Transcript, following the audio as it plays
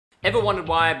Ever wondered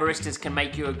why baristas can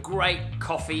make you a great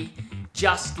coffee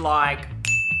just like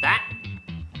that?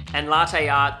 And latte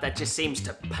art that just seems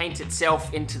to paint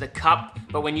itself into the cup,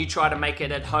 but when you try to make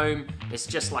it at home, it's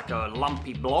just like a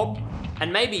lumpy blob?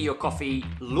 And maybe your coffee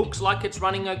looks like it's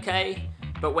running okay,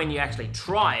 but when you actually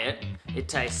try it, it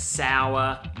tastes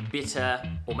sour, bitter,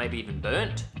 or maybe even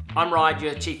burnt? I'm Ryan,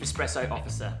 your Chief Espresso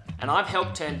Officer, and I've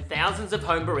helped turn thousands of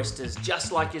home baristas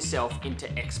just like yourself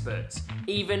into experts,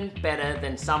 even better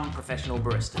than some professional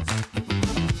baristas.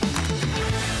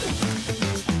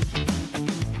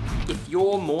 If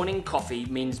your morning coffee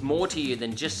means more to you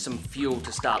than just some fuel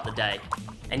to start the day,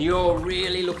 and you're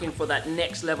really looking for that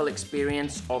next level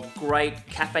experience of great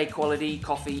cafe quality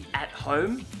coffee at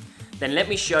home, then let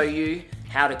me show you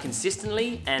how to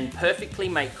consistently and perfectly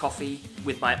make coffee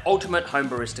with my Ultimate Home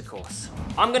Barista course.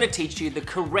 I'm going to teach you the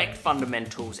correct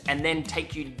fundamentals and then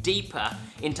take you deeper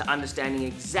into understanding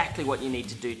exactly what you need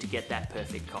to do to get that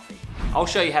perfect coffee. I'll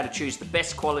show you how to choose the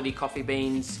best quality coffee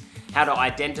beans, how to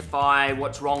identify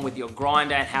what's wrong with your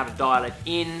grinder and how to dial it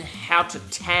in, how to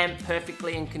tamp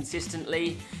perfectly and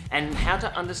consistently, and how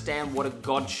to understand what a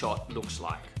God shot looks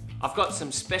like. I've got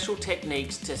some special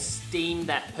techniques to steam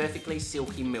that perfectly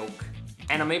silky milk.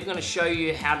 And I'm even going to show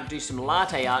you how to do some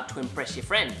latte art to impress your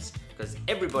friends, because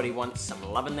everybody wants some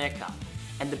love in their cup.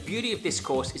 And the beauty of this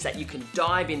course is that you can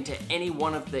dive into any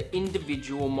one of the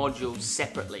individual modules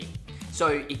separately.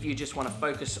 So if you just want to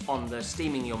focus on the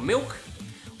steaming your milk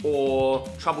or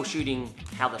troubleshooting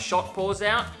how the shot pours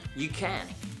out, you can.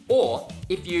 Or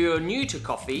if you're new to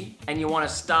coffee and you want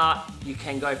to start, you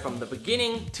can go from the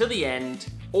beginning to the end,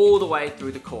 all the way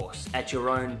through the course at your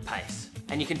own pace.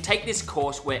 And you can take this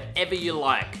course wherever you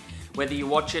like, whether you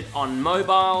watch it on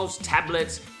mobiles,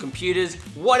 tablets, computers,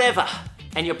 whatever.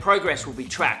 And your progress will be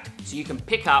tracked, so you can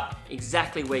pick up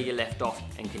exactly where you left off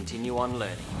and continue on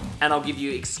learning. And I'll give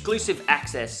you exclusive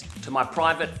access to my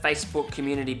private Facebook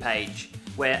community page,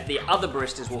 where the other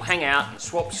baristas will hang out and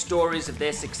swap stories of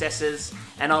their successes,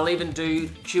 and I'll even do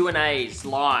Q&As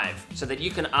live so that you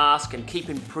can ask and keep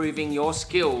improving your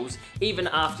skills even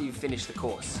after you've finished the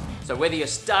course. So whether you're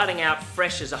starting out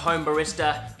fresh as a home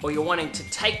barista or you're wanting to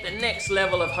take the next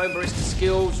level of home barista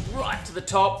skills right to the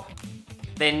top,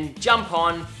 then jump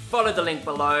on, follow the link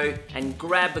below and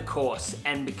grab the course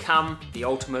and become the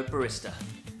ultimate barista.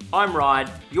 I'm Ryan,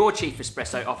 your Chief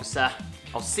Espresso Officer.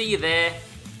 I'll see you there,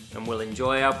 and we'll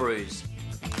enjoy our brews.